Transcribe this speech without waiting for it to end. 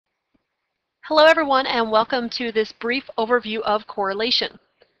Hello everyone and welcome to this brief overview of correlation.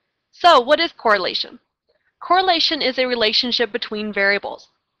 So what is correlation? Correlation is a relationship between variables.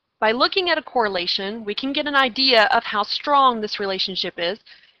 By looking at a correlation, we can get an idea of how strong this relationship is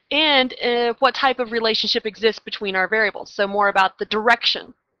and what type of relationship exists between our variables, so more about the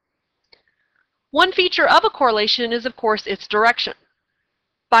direction. One feature of a correlation is, of course, its direction.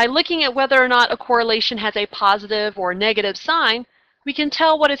 By looking at whether or not a correlation has a positive or negative sign, we can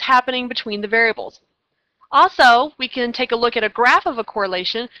tell what is happening between the variables. Also, we can take a look at a graph of a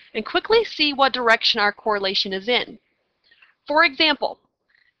correlation and quickly see what direction our correlation is in. For example,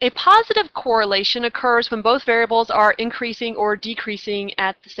 a positive correlation occurs when both variables are increasing or decreasing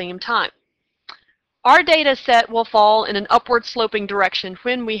at the same time. Our data set will fall in an upward sloping direction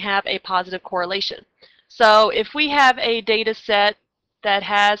when we have a positive correlation. So if we have a data set that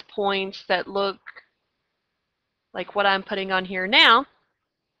has points that look like what I'm putting on here now,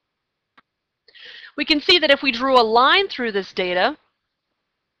 we can see that if we drew a line through this data,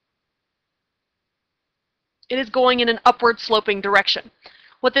 it is going in an upward sloping direction.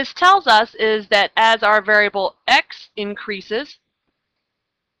 What this tells us is that as our variable x increases,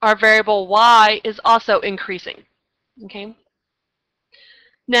 our variable y is also increasing. Okay?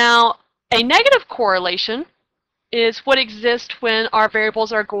 Now, a negative correlation is what exists when our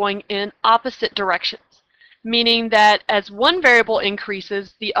variables are going in opposite directions, meaning that as one variable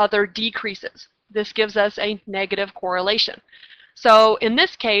increases, the other decreases. This gives us a negative correlation. So in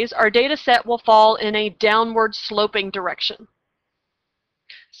this case, our data set will fall in a downward sloping direction.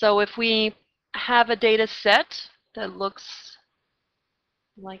 So if we have a data set that looks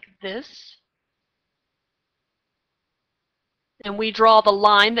like this, and we draw the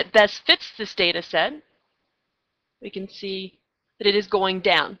line that best fits this data set, we can see that it is going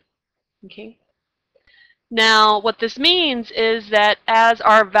down. Okay. Now, what this means is that as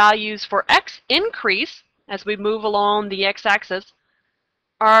our values for x increase, as we move along the x-axis,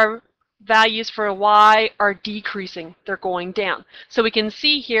 our values for y are decreasing. They're going down. So we can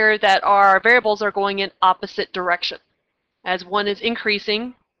see here that our variables are going in opposite direction. As one is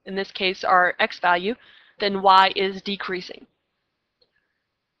increasing, in this case our x value, then y is decreasing.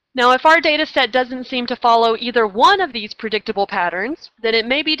 Now, if our data set doesn't seem to follow either one of these predictable patterns, then it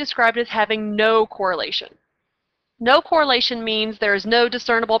may be described as having no correlation. No correlation means there is no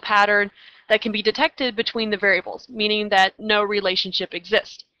discernible pattern that can be detected between the variables, meaning that no relationship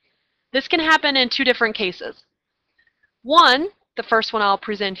exists. This can happen in two different cases. One, the first one I'll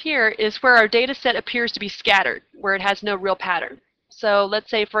present here, is where our data set appears to be scattered, where it has no real pattern. So let's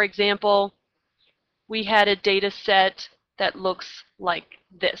say, for example, we had a data set that looks like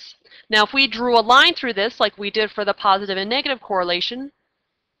this. Now, if we drew a line through this, like we did for the positive and negative correlation,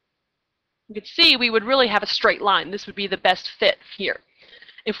 you could see we would really have a straight line. This would be the best fit here.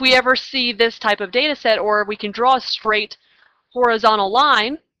 If we ever see this type of data set, or we can draw a straight horizontal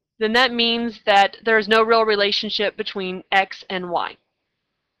line, then that means that there's no real relationship between x and y.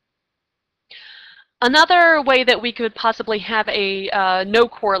 Another way that we could possibly have a no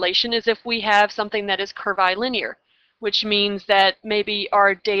correlation is if we have something that is curvilinear, which means that maybe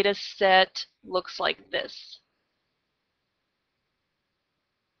our data set looks like this.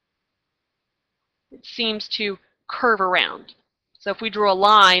 It seems to curve around. So if we drew a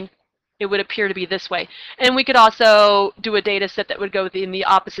line, it would appear to be this way. And we could also do a data set that would go in the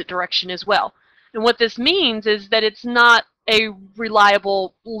opposite direction as well. And what this means is that it's not a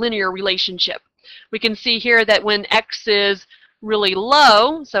reliable linear relationship. We can see here that when x is really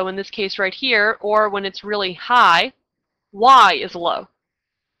low, so in this case right here, or when it's really high, y is low.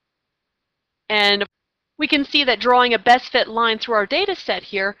 And we can see that drawing a best fit line through our data set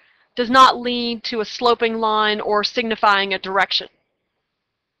here does not lead to a sloping line or signifying a direction.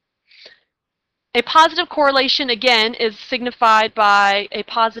 A positive correlation, again, is signified by a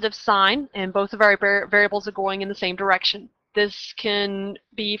positive sign, and both of our variables are going in the same direction. This can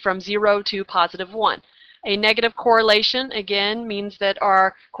be from 0 to +1. A negative correlation, again, means that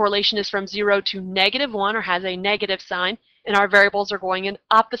our correlation is from 0 to -1 or has a negative sign, and our variables are going in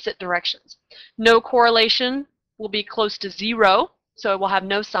opposite directions. No correlation will be close to 0, so it will have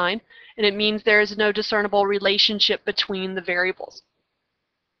no sign, and it means there is no discernible relationship between the variables.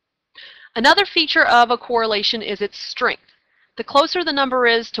 Another feature of a correlation is its strength. The closer the number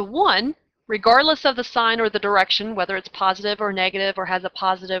is to 1, regardless of the sign or the direction, whether it's positive or negative or has a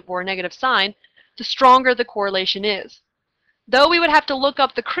positive or negative sign, the stronger the correlation is. Though we would have to look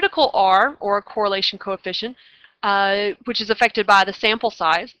up the critical R, or correlation coefficient, which is affected by the sample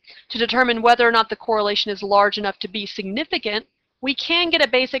size, to determine whether or not the correlation is large enough to be significant, we can get a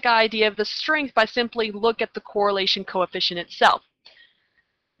basic idea of the strength by simply look at the correlation coefficient itself.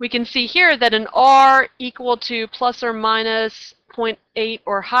 we can see here that an R equal to plus or minus 0.8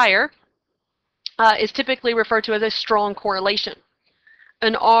 or higher is typically referred to as a strong correlation.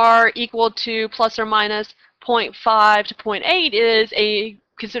 An R equal to plus or minus 0.5 to 0.8 is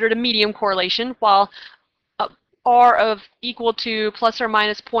considered a medium correlation, while R of equal to plus or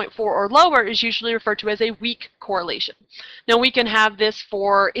minus 0.4 or lower is usually referred to as a weak correlation. Now we can have this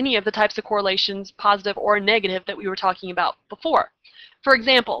for any of the types of correlations, positive or negative, that we were talking about before. For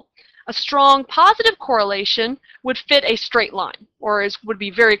example, a strong positive correlation would fit a straight line, or would be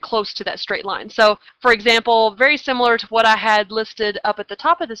very close to that straight line. So, for example, very similar to what I had listed up at the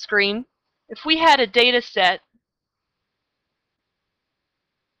top of the screen, if we had a data set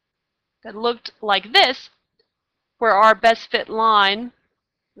that looked like this, where our best fit line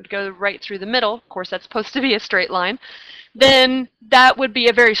would go right through the middle, of course that's supposed to be a straight line, then that would be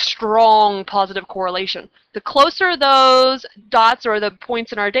a very strong positive correlation. The closer those dots or the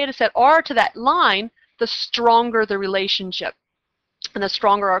points in our data set are to that line, the stronger the relationship. And the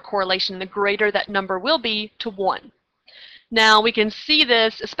stronger our correlation, the greater that number will be to 1. Now we can see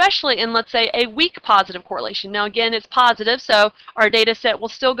this especially in, let's say, a weak positive correlation. Now again, it's positive, so our data set will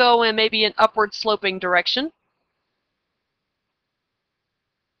still go in maybe an upward sloping direction.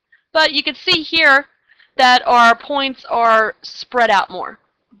 But you can see here that our points are spread out more.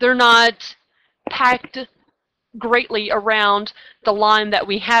 They're not packed greatly around the line that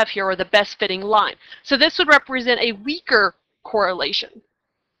we have here, or the best fitting line. So this would represent a weaker correlation.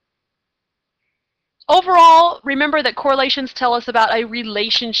 Overall, remember that correlations tell us about a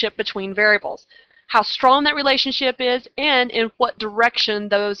relationship between variables, how strong that relationship is, and in what direction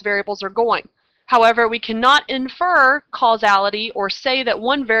those variables are going. However, we cannot infer causality or say that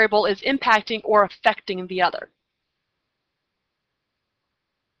one variable is impacting or affecting the other.